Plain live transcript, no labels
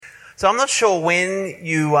So I'm not sure when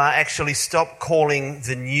you actually stop calling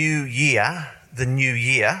the new year,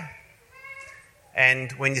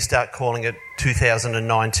 and when you start calling it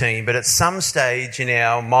 2019. But at some stage in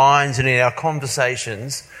our minds and in our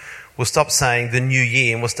conversations, we'll stop saying the new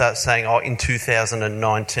year and we'll start saying, in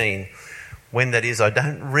 2019. When that is, I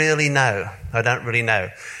don't really know.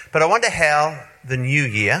 But I wonder how the new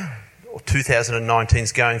year, or 2019,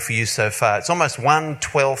 is going for you so far. It's almost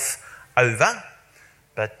 1/12 over.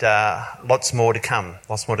 But lots more to come.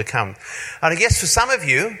 And I guess for some of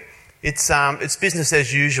you, it's business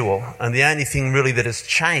as usual. And the only thing really that has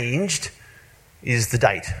changed is the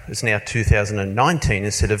date. It's now 2019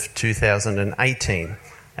 instead of 2018.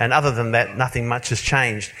 And other than that, nothing much has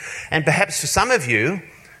changed. And perhaps for some of you,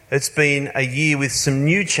 it's been a year with some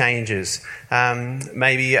new changes.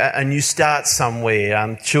 Maybe a new start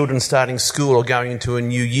somewhere. Children starting school or going into a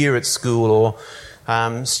new year at school, or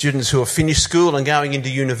students who have finished school and going into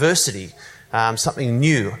university, something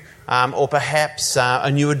new, or perhaps a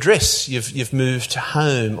new address. You've moved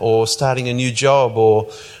home, or starting a new job, or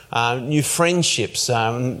new friendships,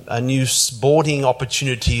 a new sporting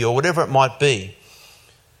opportunity, or whatever it might be.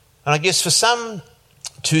 And I guess for some,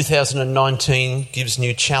 2019 gives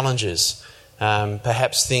new challenges,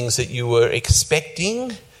 perhaps things that you were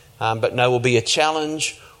expecting but know will be a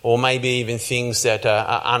challenge, or maybe even things that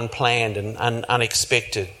are unplanned and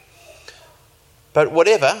unexpected. But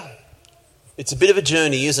whatever, it's a bit of a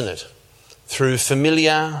journey, isn't it? Through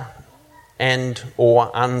familiar and or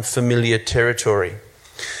unfamiliar territory.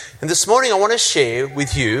 And this morning I want to share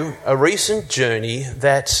with you a recent journey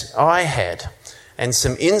that I had, and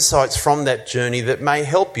some insights from that journey that may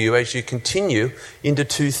help you as you continue into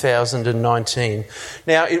 2019.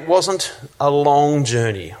 Now, it wasn't a long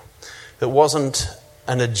journey. It wasn't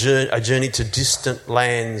a journey to distant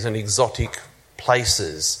lands and exotic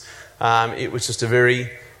places. It was just a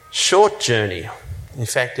very short journey. In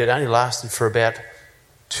fact, it only lasted for about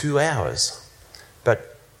 2 hours.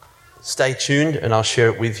 But stay tuned and I'll share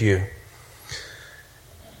it with you.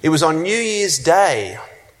 It was on New Year's Day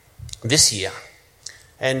this year.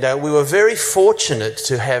 And we were very fortunate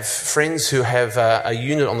to have friends who have a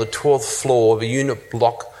unit on the 12th floor of a unit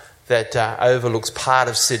block that overlooks part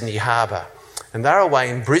of Sydney Harbour. And they're away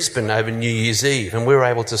in Brisbane over New Year's Eve, and we were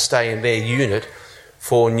able to stay in their unit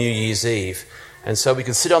for New Year's Eve. And so we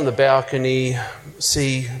could sit on the balcony,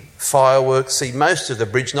 see fireworks, see most of the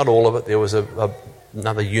bridge, not all of it. There was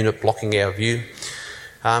another unit blocking our view.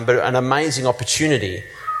 But an amazing opportunity.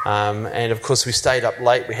 And of course we stayed up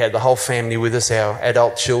late. We had the whole family with us, our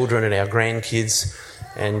adult children and our grandkids,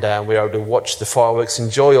 and we were able to watch the fireworks,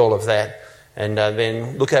 enjoy all of that, and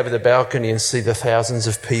then look over the balcony and see the thousands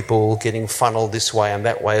of people getting funneled this way and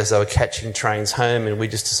that way as they were catching trains home, and we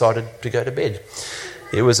just decided to go to bed.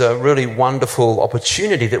 It was a really wonderful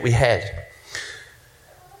opportunity that we had.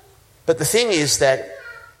 But the thing is that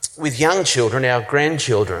with young children, our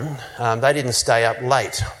grandchildren, they didn't stay up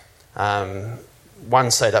late.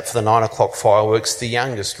 One stayed up for the 9 o'clock fireworks. The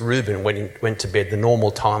youngest, Reuben, went to bed the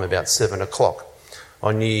normal time, about 7 o'clock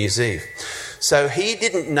on New Year's Eve. So he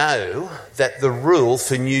didn't know that the rule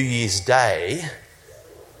for New Year's Day,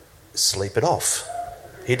 sleep it off.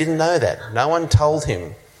 He didn't know that. No one told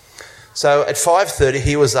him. So at 5:30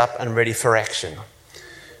 he was up and ready for action.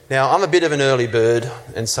 Now, I'm a bit of an early bird,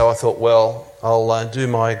 and so I thought, well, I'll do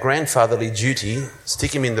my grandfatherly duty,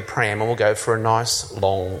 stick him in the pram, and we'll go for a nice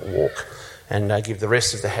long walk and give the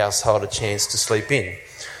rest of the household a chance to sleep in.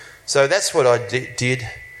 So that's what I did,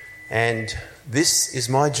 and this is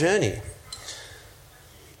my journey.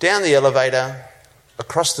 Down the elevator,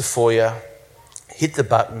 across the foyer, hit the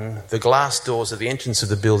button, the glass doors at the entrance of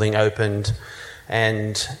the building opened,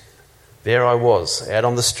 and there I was, out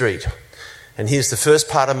on the street. And here's the first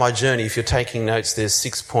part of my journey. If you're taking notes, there's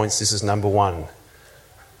 6 points. This is number 1.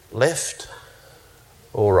 Left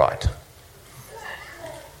or right?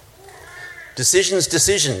 Decisions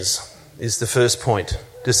is the first point.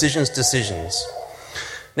 Decisions.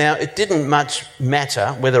 Now, it didn't much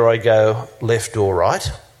matter whether I go left or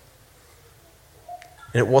right.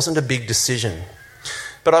 And it wasn't a big decision.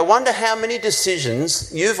 But I wonder how many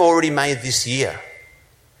decisions you've already made this year.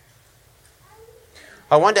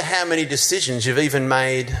 I wonder how many decisions you've even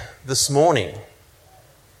made this morning.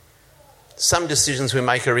 Some decisions we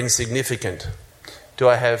make are insignificant. Do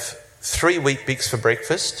I have 3 Weet-Bix for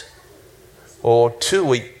breakfast, or 2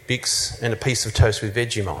 Weet-Bix and a piece of toast with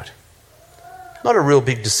Vegemite? Not a real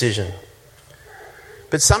big decision.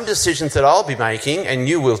 But some decisions that I'll be making, and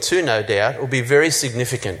you will too, no doubt, will be very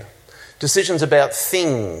significant. Decisions about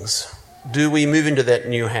things. Do we move into that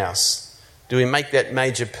new house? Do we make that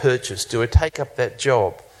major purchase? Do we take up that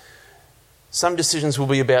job? Some decisions will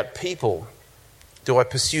be about people. Do I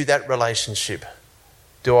pursue that relationship?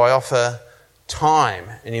 Do I offer time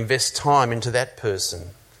and invest time into that person?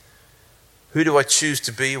 Who do I choose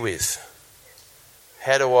to be with?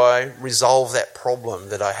 How do I resolve that problem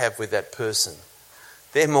that I have with that person?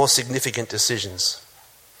 They're more significant decisions.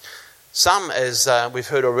 Some, as we've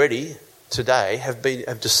heard already today, have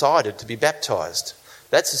decided to be baptised.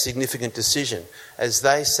 That's a significant decision, as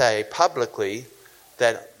they say publicly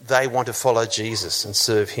that they want to follow Jesus and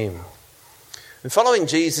serve him. And following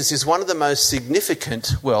Jesus is one of the most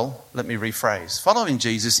significant, let me rephrase. Following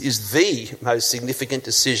Jesus is the most significant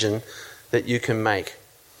decision that you can make.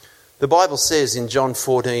 The Bible says in John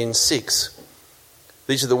 14:6,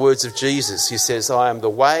 these are the words of Jesus. He says, I am the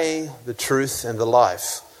way, the truth, and the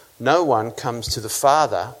life. No one comes to the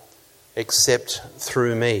Father except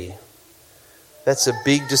through me. That's a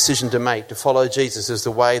big decision to make, to follow Jesus as the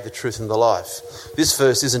way, the truth, and the life. This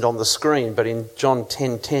verse isn't on the screen, but in John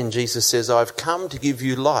 10:10, Jesus says, I've come to give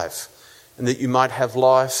you life, and that you might have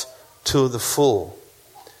life to the full.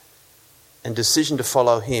 And decision to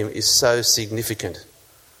follow him is so significant.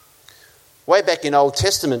 Way back in Old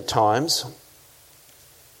Testament times,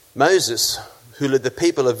 Moses, who led the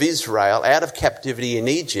people of Israel out of captivity in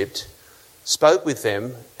Egypt, spoke with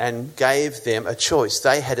them and gave them a choice.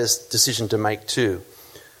 They had a decision to make too.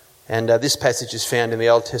 And this passage is found in the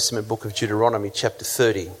Old Testament book of Deuteronomy, chapter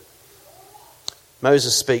 30.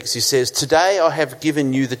 Moses speaks, he says, Today I have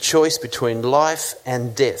given you the choice between life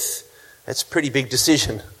and death. That's a pretty big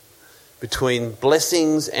decision, between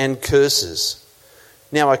blessings and curses.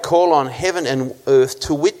 Now I call on heaven and earth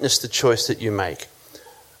to witness the choice that you make.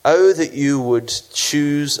 Oh, that you would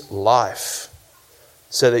choose life,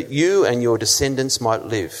 so that you and your descendants might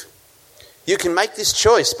live. You can make this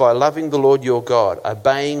choice by loving the Lord your God,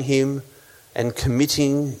 obeying him, and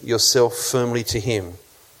committing yourself firmly to him.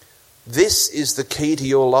 This is the key to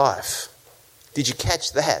your life. Did you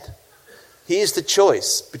catch that? Here's the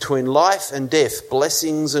choice between life and death,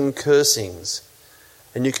 blessings and cursings.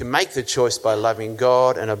 And you can make the choice by loving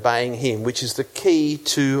God and obeying him, which is the key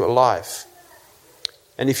to life.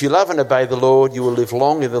 And if you love and obey the Lord, you will live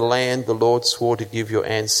long in the land the Lord swore to give your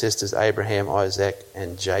ancestors Abraham, Isaac,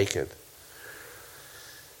 and Jacob.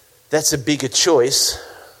 That's a bigger choice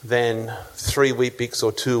than 3 Weet-Bix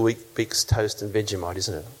or 2 Weet-Bix toast and Vegemite,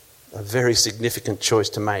 isn't it? A very significant choice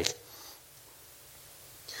to make.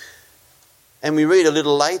 And we read a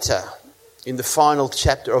little later in the final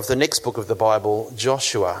chapter of the next book of the Bible,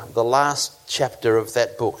 Joshua, the last chapter of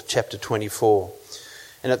that book, chapter 24.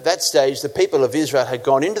 And at that stage, the people of Israel had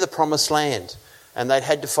gone into the promised land and they'd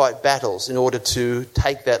had to fight battles in order to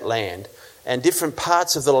take that land. And different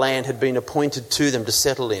parts of the land had been appointed to them to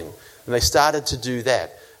settle in. And they started to do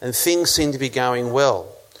that. And things seemed to be going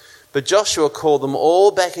well. But Joshua called them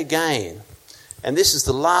all back again. And this is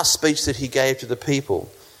the last speech that he gave to the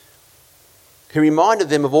people. He reminded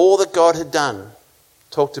them of all that God had done.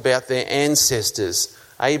 Talked about their ancestors,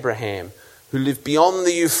 Abraham, who lived beyond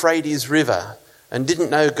the Euphrates River and didn't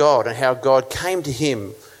know God, and how God came to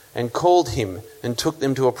him and called him and took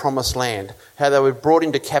them to a promised land. How they were brought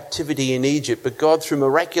into captivity in Egypt, but God, through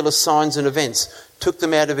miraculous signs and events, took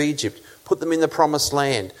them out of Egypt, put them in the promised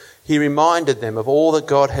land. He reminded them of all that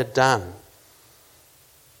God had done.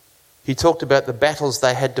 He talked about the battles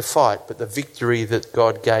they had to fight, but the victory that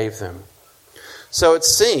God gave them. So it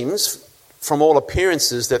seems, from all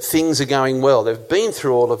appearances, that things are going well. They've been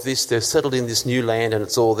through all of this, they've settled in this new land, and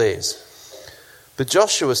it's all theirs. But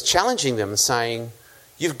Joshua was challenging them, saying,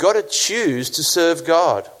 you've got to choose to serve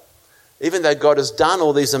God. Even though God has done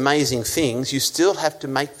all these amazing things, you still have to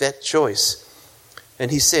make that choice.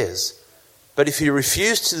 And he says, but if you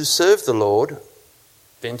refuse to serve the Lord,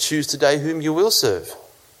 then choose today whom you will serve.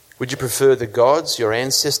 Would you prefer the gods your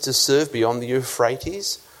ancestors served beyond the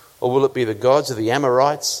Euphrates? Or will it be the gods of the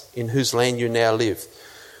Amorites in whose land you now live?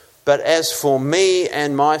 But as for me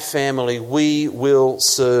and my family, we will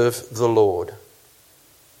serve the Lord.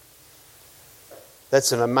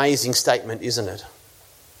 That's an amazing statement, isn't it?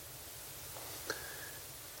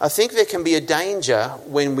 I think there can be a danger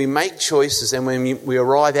when we make choices and when we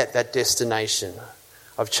arrive at that destination.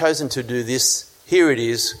 I've chosen to do this. Here it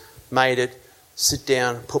is. Made it. Sit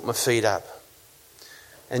down. Put my feet up.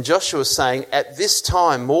 And Joshua is saying, at this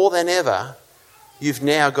time, more than ever, you've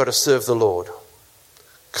now got to serve the Lord.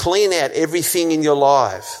 Clean out everything in your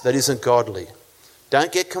life that isn't godly.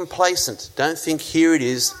 Don't get complacent. Don't think, here it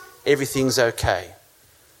is, everything's okay.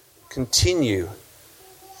 Continue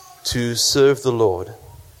to serve the Lord.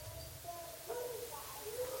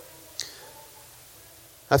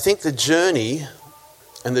 I think the journey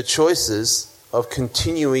and the choices of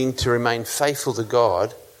continuing to remain faithful to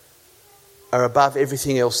God are above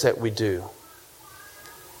everything else that we do.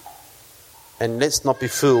 And let's not be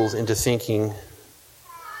fooled into thinking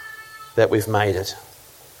that we've made it.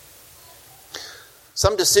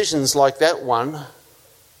 Some decisions like that one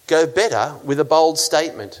go better with a bold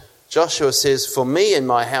statement. Joshua says, "For me and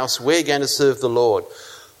my house, we're going to serve the Lord."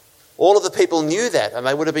 All of the people knew that, and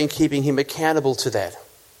they would have been keeping him accountable to that.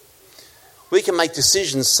 We can make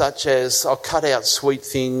decisions such as, I'll cut out sweet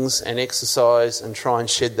things and exercise and try and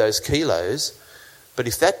shed those kilos. But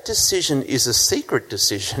if that decision is a secret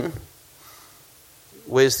decision,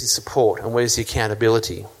 where's the support and where's the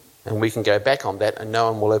accountability? And we can go back on that and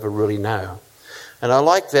no one will ever really know. And I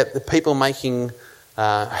like that the people who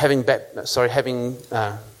are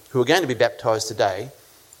going to be baptised today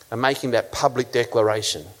are making that public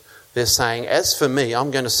declaration. They're saying, as for me,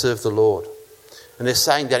 I'm going to serve the Lord. And they're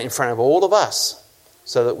saying that in front of all of us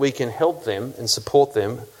so that we can help them and support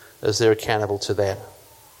them as they're accountable to that.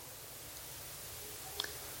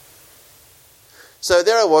 So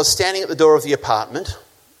there I was, standing at the door of the apartment.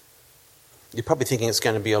 You're probably thinking it's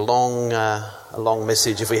going to be a long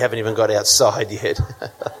message if we haven't even got outside yet.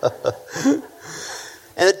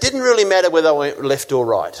 And it didn't really matter whether I went left or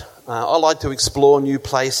right. I like to explore new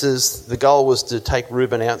places. The goal was to take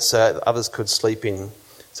Reuben out so others could sleep in.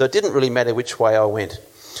 So it didn't really matter which way I went.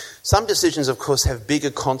 Some decisions, of course, have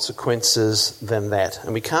bigger consequences than that.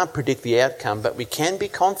 And we can't predict the outcome, but we can be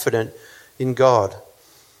confident in God.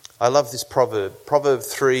 I love this proverb, Proverb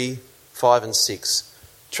 3, 5 and 6.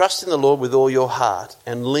 Trust in the Lord with all your heart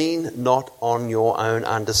and lean not on your own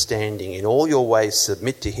understanding. In all your ways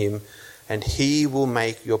submit to him and he will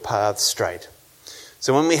make your paths straight.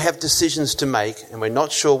 So when we have decisions to make and we're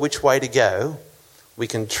not sure which way to go, we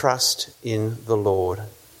can trust in the Lord.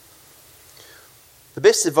 The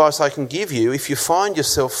best advice I can give you, if you find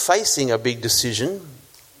yourself facing a big decision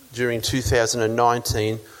during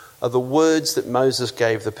 2019, are the words that Moses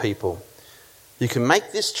gave the people. You can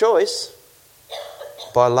make this choice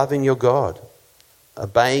by loving your God,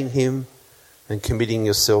 obeying him and committing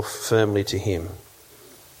yourself firmly to him.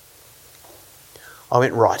 I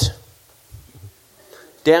went right,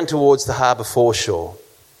 down towards the harbour foreshore.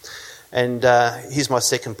 And here's my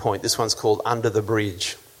second point. This one's called Under the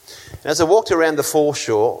Bridge. And as I walked around the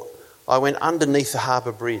foreshore, I went underneath the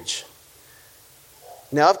harbour bridge.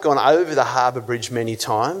 Now, I've gone over the harbour bridge many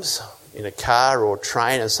times in a car or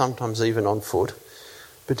train and sometimes even on foot.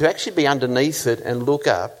 But to actually be underneath it and look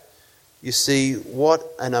up, you see what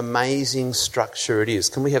an amazing structure it is.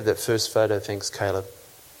 Can we have that first photo? Thanks, Caleb.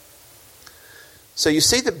 So you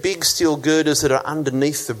see the big steel girders that are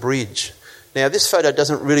underneath the bridge. Now, this photo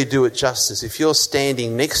doesn't really do it justice. If you're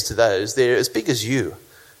standing next to those, they're as big as you.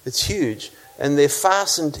 It's huge. And they're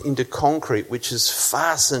fastened into concrete, which is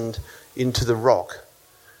fastened into the rock.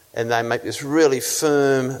 And they make this really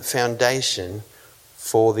firm foundation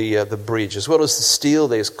for the bridge. As well as the steel,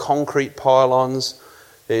 there's concrete pylons.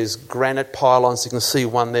 There's granite pylons. You can see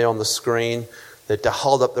one there on the screen. They're to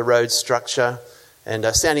hold up the road structure. And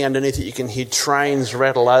standing underneath it, you can hear trains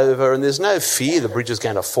rattle over. And there's no fear the bridge is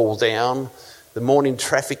going to fall down. The morning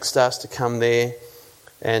traffic starts to come there.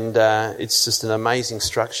 And it's just an amazing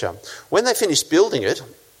structure. When they finished building it,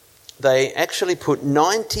 they actually put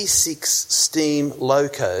 96 steam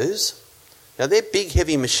locos. Now, they're big,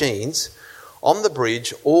 heavy machines on the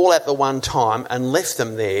bridge all at the one time and left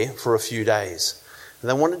them there for a few days. And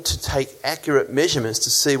they wanted to take accurate measurements to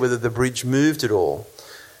see whether the bridge moved at all.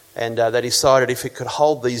 And they decided if it could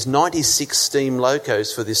hold these 96 steam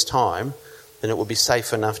locos for this time, then it would be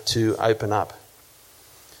safe enough to open up.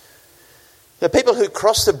 Now, people who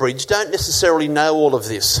cross the bridge don't necessarily know all of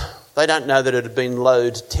this. They don't know that it had been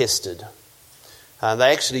load tested.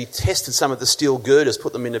 They actually tested some of the steel girders,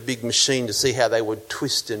 put them in a big machine to see how they would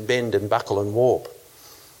twist and bend and buckle and warp.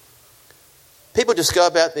 People just go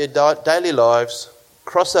about their daily lives,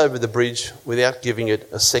 cross over the bridge without giving it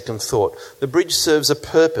a second thought. The bridge serves a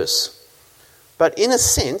purpose, but in a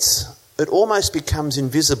sense, it almost becomes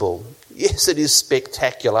invisible. Yes, it is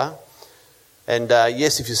spectacular. And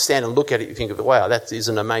yes, if you stand and look at it, you think, wow, that is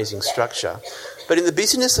an amazing structure. But in the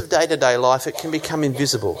busyness of day-to-day life, it can become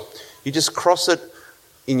invisible. You just cross it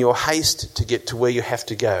in your haste to get to where you have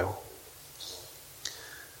to go.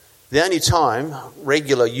 The only time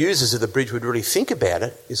regular users of the bridge would really think about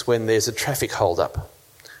it is when there's a traffic hold-up.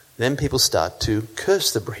 Then people start to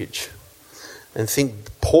curse the bridge and think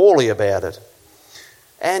poorly about it.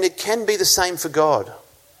 And it can be the same for God.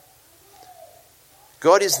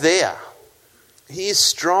 God is there. He is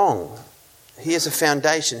strong. He has a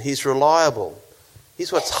foundation. He's reliable.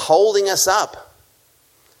 He's what's holding us up.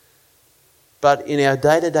 But in our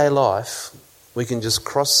day-to-day life, we can just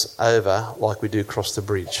cross over like we do cross the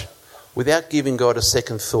bridge. without giving God a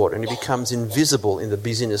second thought, and He becomes invisible in the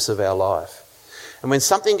busyness of our life. And when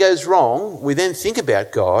something goes wrong, we then think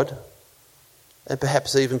about God and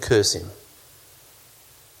perhaps even curse Him.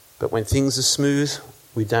 But when things are smooth,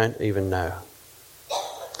 we don't even know.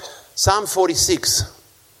 Psalm 46,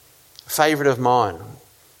 a favourite of mine,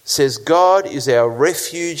 says, God is our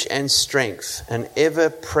refuge and strength, an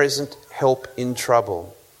ever-present help in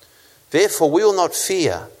trouble. Therefore we will not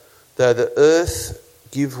fear, though the earth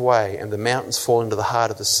give way and the mountains fall into the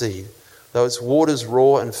heart of the sea, though its waters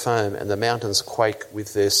roar and foam and the mountains quake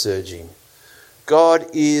with their surging. God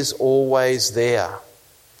is always there.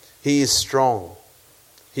 He is strong.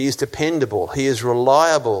 He is dependable. He is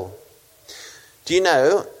reliable. Do you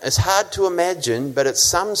know, it's hard to imagine, but at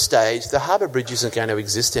some stage the harbour bridge isn't going to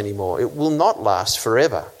exist anymore. It will not last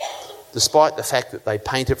forever, despite the fact that they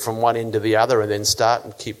paint it from one end to the other and then start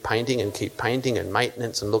and keep painting and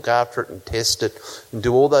maintenance and look after it and test it and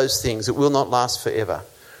do all those things. It will not last forever.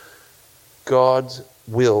 God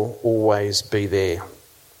will always be there.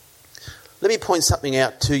 Let me point something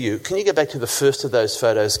out to you. Can you go back to the first of those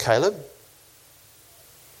photos, Caleb?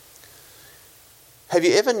 Have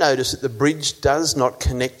you ever noticed that the bridge does not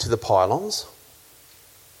connect to the pylons?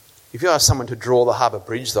 If you ask someone to draw the harbour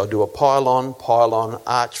bridge, they'll do a pylon,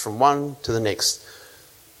 arch from one to the next.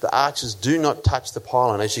 The arches do not touch the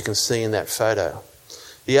pylon, as you can see in that photo.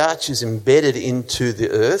 The arch is embedded into the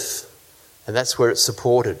earth, and that's where it's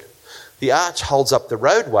supported. The arch holds up the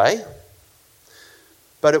roadway,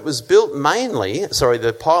 but it was built mainly,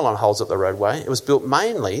 the pylon holds up the roadway, it was built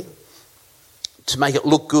mainly to make it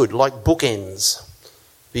look good, like bookends.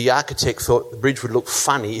 The architect thought the bridge would look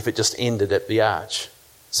funny if it just ended at the arch.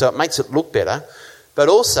 So it makes it look better. But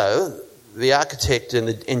also, the architect and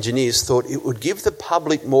the engineers thought it would give the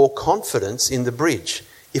public more confidence in the bridge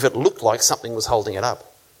if it looked like something was holding it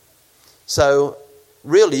up. So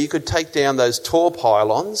really, you could take down those tall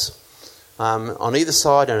pylons on either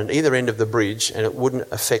side and at either end of the bridge, and it wouldn't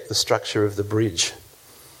affect the structure of the bridge.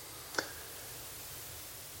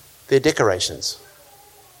 They're decorations.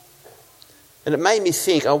 And it made me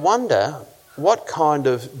think, I wonder what kind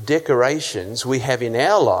of decorations we have in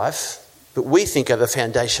our life that we think are the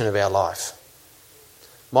foundation of our life.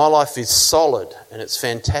 My life is solid and it's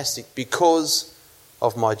fantastic because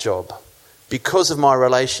of my job, because of my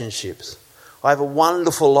relationships. I have a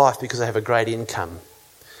wonderful life because I have a great income.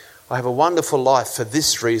 I have a wonderful life for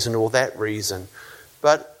this reason or that reason.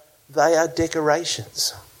 But they are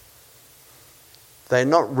decorations. They're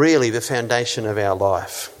not really the foundation of our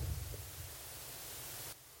life.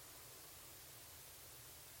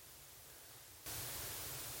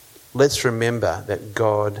 Let's remember that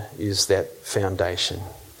God is that foundation.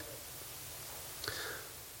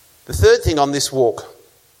 The third thing on this walk,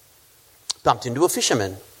 bumped into a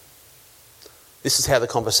fisherman. This is how the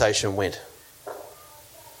conversation went.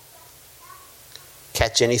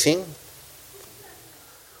 Catch anything?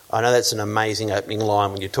 I know that's an amazing opening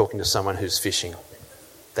line when you're talking to someone who's fishing.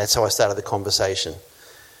 That's how I started the conversation.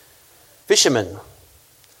 Fisherman,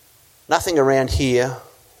 nothing around here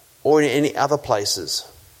or in any other places.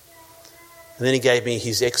 And then he gave me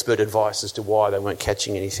his expert advice as to why they weren't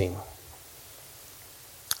catching anything.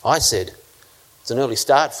 I said, it's an early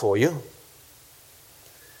start for you.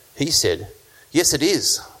 He said, yes, it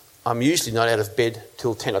is. I'm usually not out of bed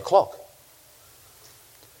till 10 o'clock.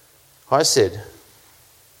 I said,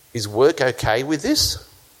 is work okay with this?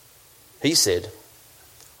 He said,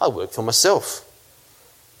 I work for myself.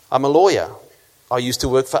 I'm a lawyer. I used to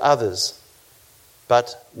work for others,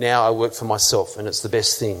 but now I work for myself and it's the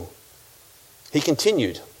best thing. He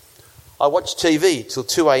continued, I watch TV till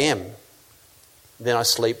 2 a.m. Then I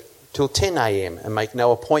sleep till 10 a.m. and make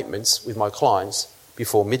no appointments with my clients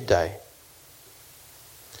before midday.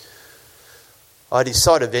 I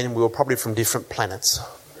decided then we were probably from different planets.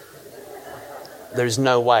 There is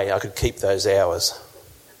no way I could keep those hours,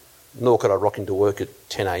 nor could I rock into work at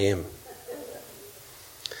 10 a.m.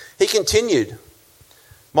 He continued,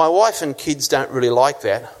 my wife and kids don't really like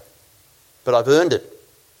that, but I've earned it.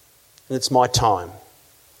 And it's my time.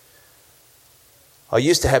 I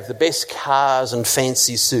used to have the best cars and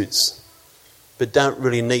fancy suits, but don't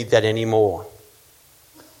really need that anymore.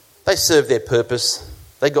 They serve their purpose.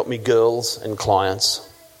 They got me girls and clients.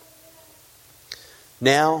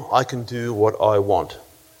 Now I can do what I want.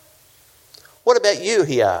 What about you?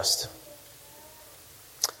 He asked.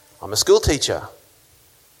 I'm a school teacher.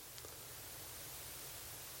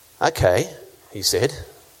 Okay, he said.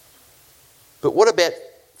 But what about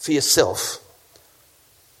for yourself?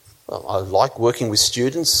 Well, I like working with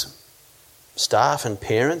students, staff and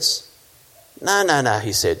parents. No,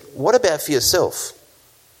 he said. What about for yourself?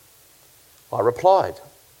 I replied,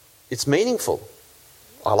 It's meaningful.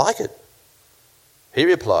 I like it. He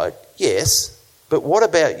replied, yes, but what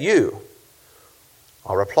about you?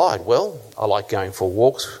 I replied, well, I like going for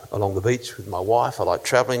walks along the beach with my wife. I like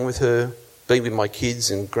travelling with her, being with my kids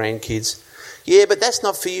and grandkids. Yeah, but that's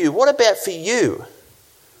not for you. What about for you?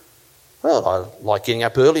 Well, I like getting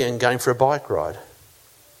up early and going for a bike ride.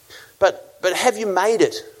 But have you made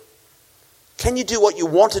it? Can you do what you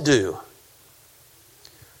want to do?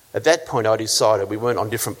 At that point, I decided we weren't on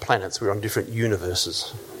different planets, we were on different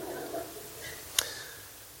universes.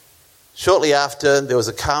 Shortly after, there was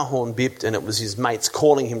a car horn bipped, and it was his mates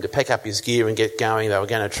calling him to pack up his gear and get going. They were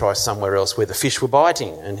going to try somewhere else where the fish were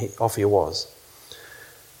biting, and off he was.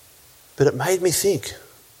 But it made me think,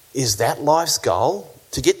 is that life's goal?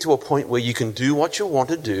 To get to a point where you can do what you want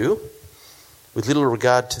to do with little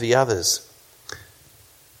regard to the others?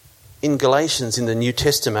 In Galatians, in the New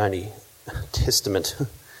Testament,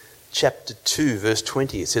 chapter 2, verse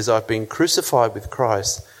 20, it says, I've been crucified with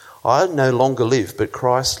Christ. I no longer live, but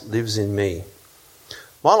Christ lives in me.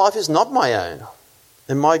 My life is not my own,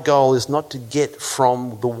 and my goal is not to get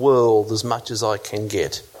from the world as much as I can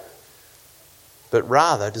get, but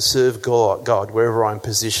rather to serve God wherever I'm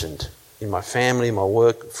positioned, in my family, my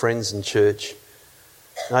work, friends and church.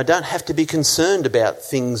 And I don't have to be concerned about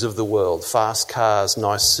things of the world, fast cars,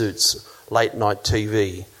 nice suits, late night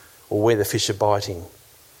TV, or where the fish are biting.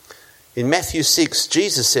 In Matthew 6,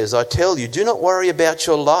 Jesus says, I tell you, do not worry about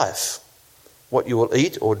your life, what you will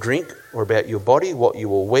eat or drink, or about your body, what you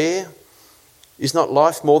will wear. Is not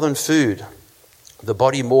life more than food, the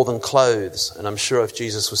body more than clothes? And I'm sure if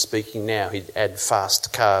Jesus was speaking now, he'd add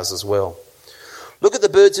fast cars as well. Look at the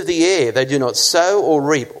birds of the air. They do not sow or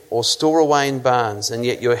reap or store away in barns, and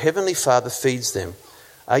yet your heavenly Father feeds them.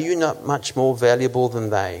 Are you not much more valuable than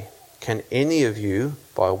they? Can any of you,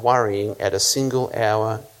 by worrying, add a single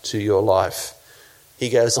hour to your life? He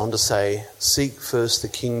goes on to say, seek first the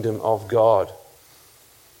kingdom of God.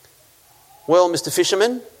 Well, Mr.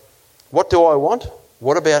 Fisherman, what do I want?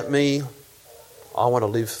 What about me? I want to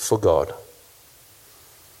live for God.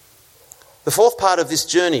 The fourth part of this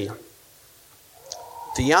journey,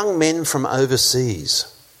 the young men from overseas.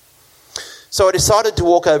 So I decided to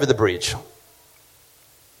walk over the bridge.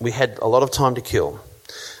 We had a lot of time to kill.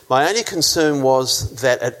 My only concern was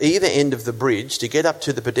that at either end of the bridge, to get up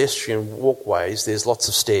to the pedestrian walkways, there's lots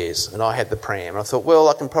of stairs, and I had the pram. And I thought, well,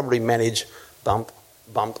 I can probably manage bump,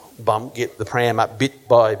 get the pram up bit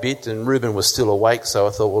by bit, and Reuben was still awake, so I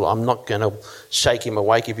thought, well, I'm not going to shake him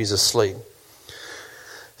awake if he's asleep.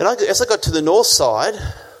 And as I got to the north side,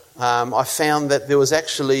 I found that there was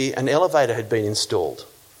actually an elevator had been installed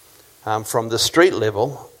from the street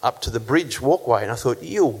level up to the bridge walkway, and I thought,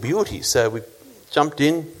 you beauty. So we jumped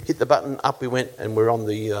in, hit the button, up we went, and we're on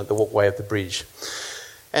the walkway of the bridge.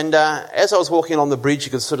 And as I was walking along the bridge,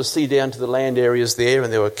 you could sort of see down to the land areas there,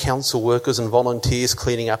 and there were council workers and volunteers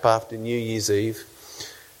cleaning up after New Year's Eve.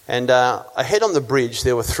 And ahead on the bridge,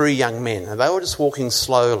 there were three young men, and they were just walking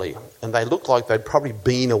slowly, and they looked like they'd probably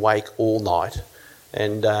been awake all night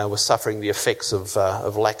and were suffering the effects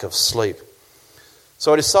of lack of sleep.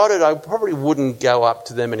 So I decided I probably wouldn't go up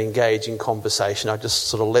to them and engage in conversation. I'd just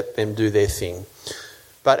sort of let them do their thing.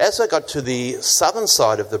 But as I got to the southern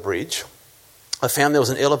side of the bridge, I found there was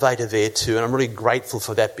an elevator there too, and I'm really grateful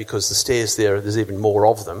for that because the stairs there's even more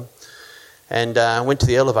of them. And I went to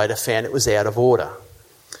the elevator, found it was out of order.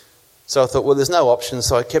 So I thought, well, there's no option,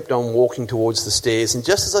 so I kept on walking towards the stairs, and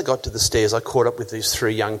just as I got to the stairs, I caught up with these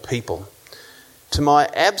three young people. To my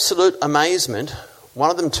absolute amazement, one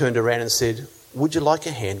of them turned around and said, would you like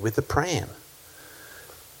a hand with the pram?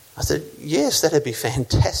 I said, yes, that'd be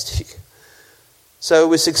fantastic. So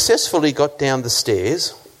we successfully got down the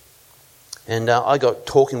stairs, and I got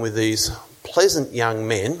talking with these pleasant young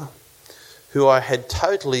men who I had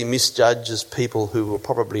totally misjudged as people who were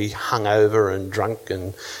probably hungover and drunk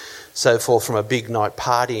and so forth from a big night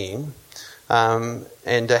partying,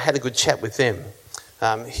 and had a good chat with them.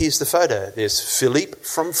 Here's the photo. There's Philippe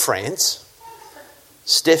from France,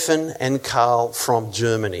 Stefan and Carl from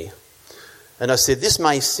Germany. And I said, this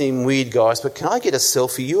may seem weird, guys, but can I get a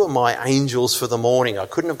selfie? You are my angels for the morning. I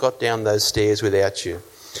couldn't have got down those stairs without you.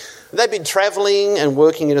 They'd been travelling and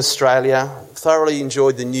working in Australia, thoroughly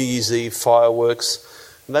enjoyed the New Year's Eve fireworks.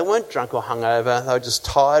 And they weren't drunk or hungover. They were just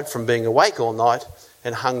tired from being awake all night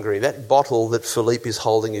and hungry. That bottle that Philippe is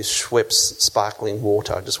holding is Schweppes sparkling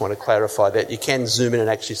water. I just want to clarify that. You can zoom in and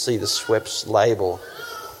actually see the Schweppes label.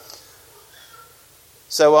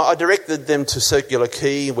 So I directed them to Circular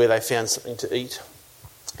Quay where they found something to eat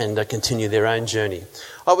and continue their own journey.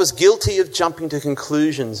 I was guilty of jumping to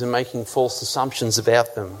conclusions and making false assumptions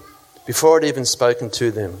about them before I'd even spoken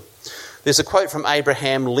to them. There's a quote from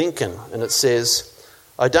Abraham Lincoln, and it says,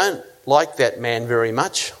 "I don't like that man very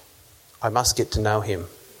much. I must get to know him."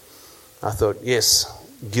 I thought, yes,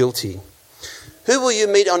 guilty. Who will you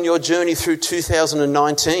meet on your journey through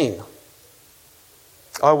 2019?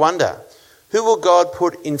 I wonder, who will God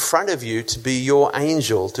put in front of you to be your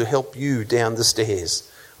angel to help you down the stairs,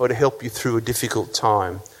 or to help you through a difficult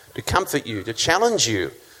time, to comfort you, to challenge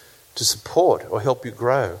you, to support or help you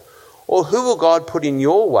grow? Or who will God put in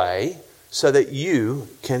your way so that you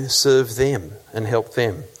can serve them and help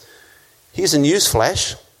them? Here's a news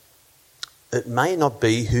flash. It may not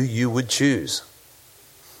be who you would choose.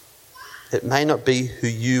 It may not be who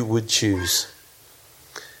you would choose.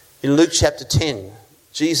 In Luke chapter 10,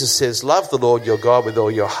 Jesus says, "Love the Lord your God with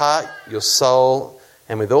all your heart, your soul,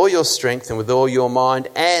 and with all your strength and with all your mind,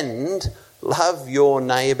 and love your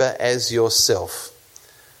neighbour as yourself."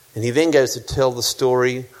 And he then goes to tell the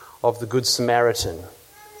story of the Good Samaritan,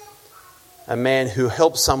 a man who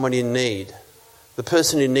helped someone in need. The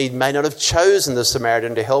person in need may not have chosen the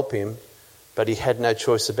Samaritan to help him, but he had no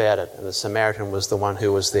choice about it, and the Samaritan was the one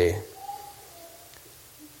who was there.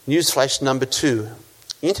 Newsflash number 2.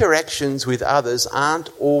 Interactions with others aren't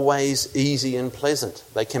always easy and pleasant.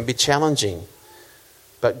 They can be challenging.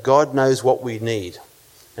 But God knows what we need.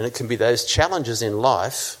 And it can be those challenges in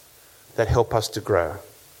life that help us to grow.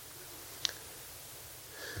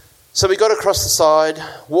 So we got across the side,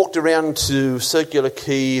 walked around to Circular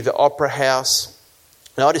Quay, the Opera House.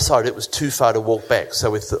 And I decided it was too far to walk back,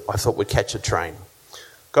 so I thought we'd catch a train.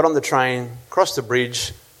 Got on the train, crossed the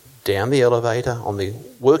bridge, down the elevator on the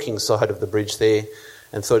working side of the bridge there,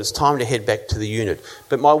 and thought it's time to head back to the unit.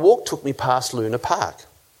 But my walk took me past Luna Park.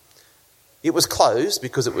 It was closed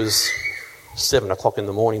because it was 7 o'clock in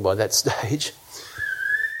the morning by that stage.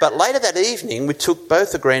 But later that evening, we took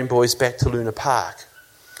both the grand boys back to Luna Park.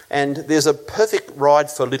 And there's a perfect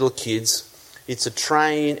ride for little kids. It's a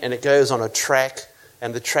train and it goes on a track,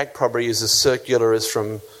 and the track probably is as circular as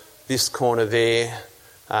from this corner there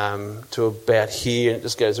to about here, and it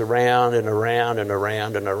just goes around and around and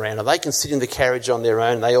around and around. And they can sit in the carriage on their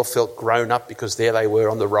own. They all felt grown up because there they were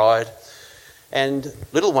on the ride. And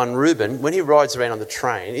little one, Reuben, when he rides around on the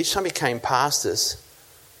train, each time he came past us,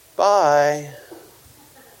 "Bye.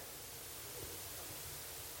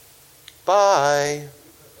 Bye.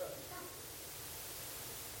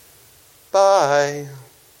 Bye."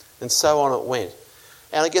 And so on it went.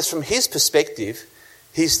 And I guess from his perspective,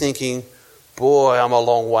 he's thinking, "Boy, I'm a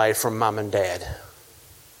long way from mum and dad,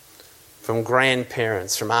 from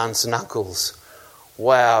grandparents, from aunts and uncles.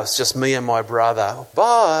 Wow, it's just me and my brother.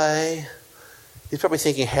 Bye." He's probably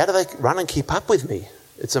thinking, how do they run and keep up with me?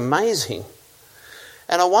 It's amazing.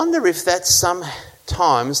 And I wonder if that's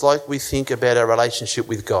sometimes like we think about our relationship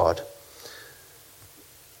with God.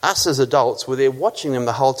 Us as adults were there watching them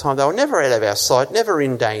the whole time. They were never out of our sight, never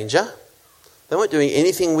in danger. They weren't doing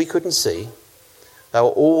anything we couldn't see. They were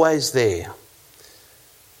always there.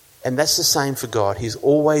 And that's the same for God. He's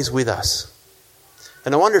always with us.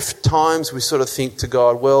 And I wonder if at times we sort of think to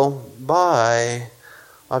God, "Well, bye.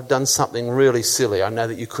 I've done something really silly. I know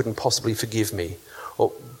that you couldn't possibly forgive me."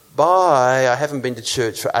 Or, "Bye. I haven't been to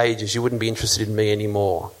church for ages. You wouldn't be interested in me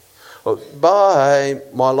anymore." Or, "Bye.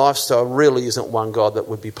 My lifestyle really isn't one, God, that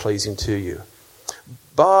would be pleasing to you."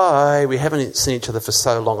 "Bye. We haven't seen each other for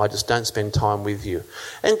so long. I just don't spend time with you."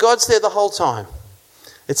 And God's there the whole time.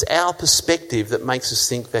 It's our perspective that makes us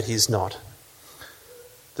think that he's not.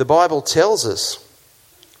 The Bible tells us,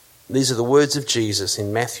 these are the words of Jesus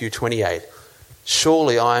in Matthew 28,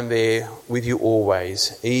 "Surely I am there with you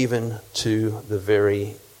always, even to the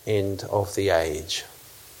very end of the age."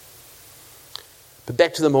 But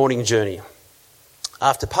back to the morning journey.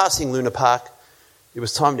 After passing Luna Park, it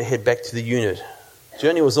was time to head back to the unit. The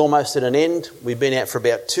journey was almost at an end. We'd been out for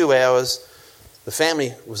about 2 hours. The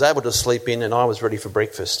family was able to sleep in and I was ready for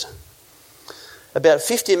breakfast. About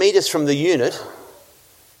 50 metres from the unit,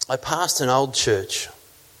 I passed an old church.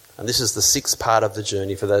 And this is the 6th part of the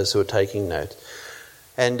journey for those who are taking note.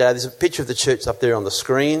 And there's a picture of the church up there on the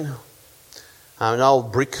screen. An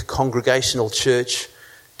old brick congregational church.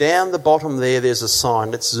 Down the bottom there's a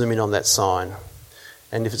sign. Let's zoom in on that sign.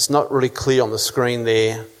 And if it's not really clear on the screen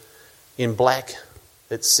there, in black,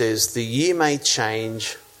 it says, "The year may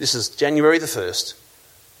change." This is January the 1st,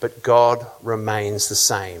 but God remains the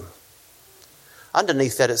same.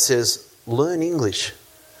 Underneath that it says, "Learn English."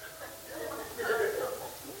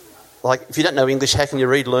 Like, if you don't know English, how can you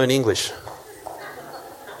read "Learn English"?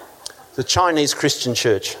 The Chinese Christian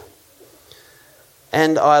church.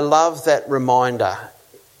 And I love that reminder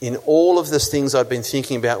in all of the things I've been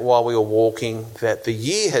thinking about while we were walking, that the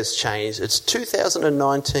year has changed. It's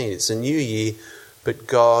 2019. It's a new year. but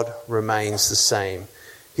God remains the same.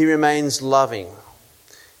 He remains loving.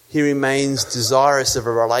 He remains desirous of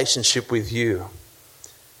a relationship with you.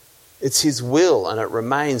 It's his will, and it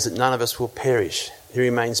remains that none of us will perish. He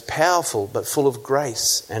remains powerful, but full of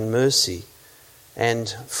grace and mercy and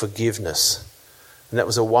forgiveness. And that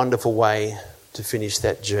was a wonderful way to finish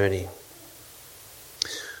that journey.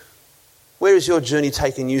 Where has your journey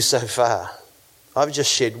taken you so far? I've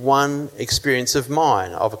just shared one experience of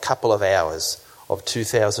mine of a couple of hours of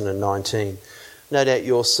 2019. No doubt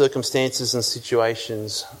your circumstances and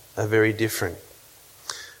situations are very different.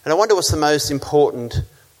 And I wonder what's the most important,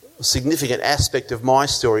 significant aspect of my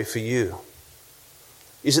story for you.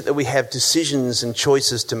 Is it that we have decisions and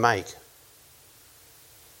choices to make?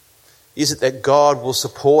 Is it that God will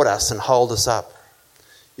support us and hold us up?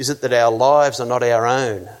 Is it that our lives are not our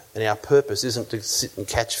own and our purpose isn't to sit and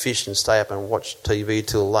catch fish and stay up and watch TV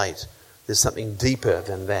till late? There's something deeper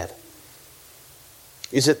than that.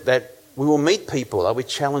 Is it that we will meet people? Are we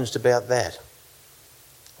challenged about that?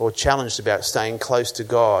 Or challenged about staying close to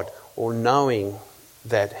God or knowing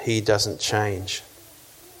that he doesn't change?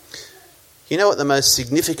 You know what the most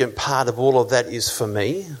significant part of all of that is for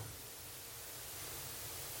me?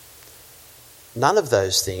 None of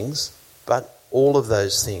those things, but all of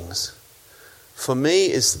those things. For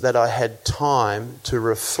me is that I had time to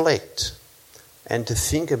reflect and to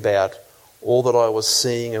think about all that I was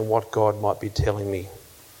seeing and what God might be telling me.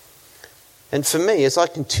 And for me, as I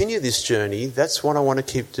continue this journey, that's what I want to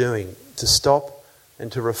keep doing, to stop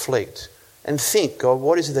and to reflect and think, God,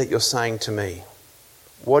 what is it that you're saying to me?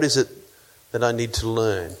 What is it that I need to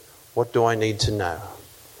learn? What do I need to know?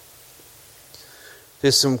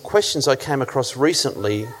 There's some questions I came across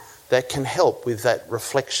recently that can help with that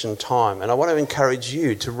reflection time. And I want to encourage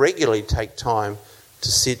you to regularly take time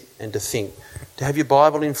to sit and to think, to have your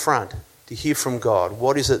Bible in front, to hear from God.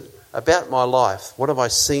 What is it about my life? What have I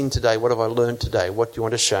seen today? What have I learned today? What do you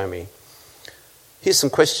want to show me? Here's some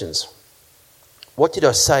questions. What did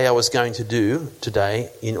I say I was going to do today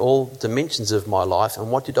in all dimensions of my life,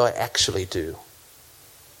 and what did I actually do?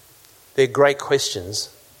 They're great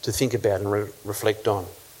questions to think about and reflect on.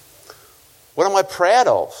 What am I proud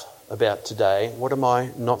of about today? What am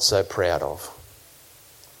I not so proud of?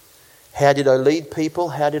 How did I lead people?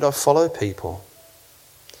 How did I follow people?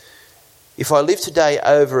 If I live today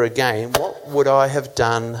over again, what would I have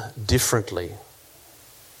done differently?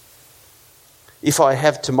 If I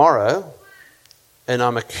have tomorrow, and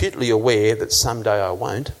I'm acutely aware that someday I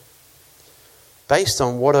won't, based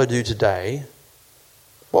on what I do today,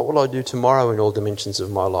 what will I do tomorrow in all dimensions of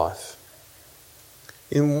my life?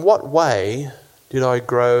 In what way did I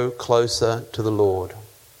grow closer to the Lord?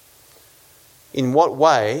 In what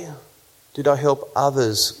way did I help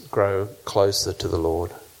others grow closer to the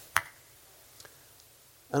Lord?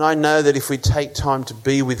 And I know that if we take time to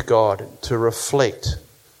be with God, to reflect,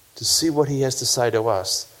 to see what he has to say to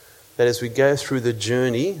us, that as we go through the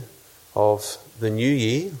journey of the new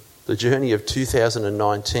year, the journey of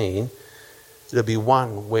 2019, it'll be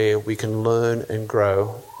one where we can learn and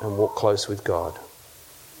grow and walk close with God.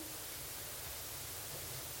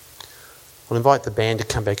 I'll invite the band to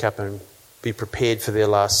come back up and be prepared for their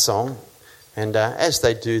last song. And as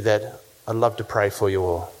they do that, I'd love to pray for you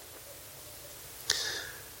all.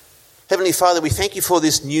 Heavenly Father, we thank you for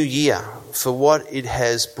this new year, for what it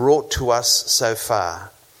has brought to us so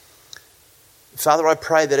far. Father, I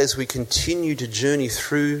pray that as we continue to journey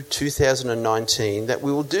through 2019, that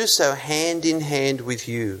we will do so hand in hand with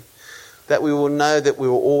you, that we will know that we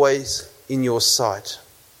were always in your sight,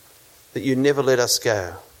 that you never let us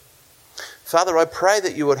go. Father, I pray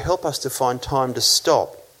that you would help us to find time to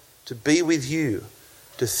stop, to be with you,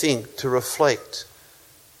 to think, to reflect,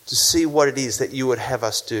 to see what it is that you would have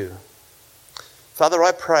us do. Father,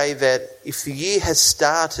 I pray that if the year has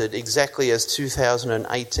started exactly as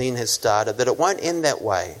 2018 has started, that it won't end that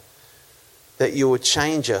way, that you will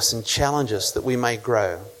change us and challenge us that we may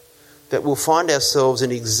grow, that we'll find ourselves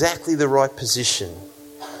in exactly the right position.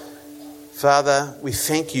 Father, we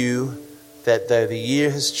thank you that though the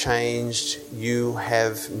year has changed, you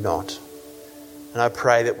have not. And I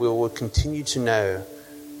pray that we will continue to know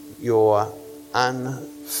your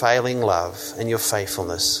unfailing love and your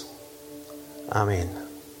faithfulness. Amen.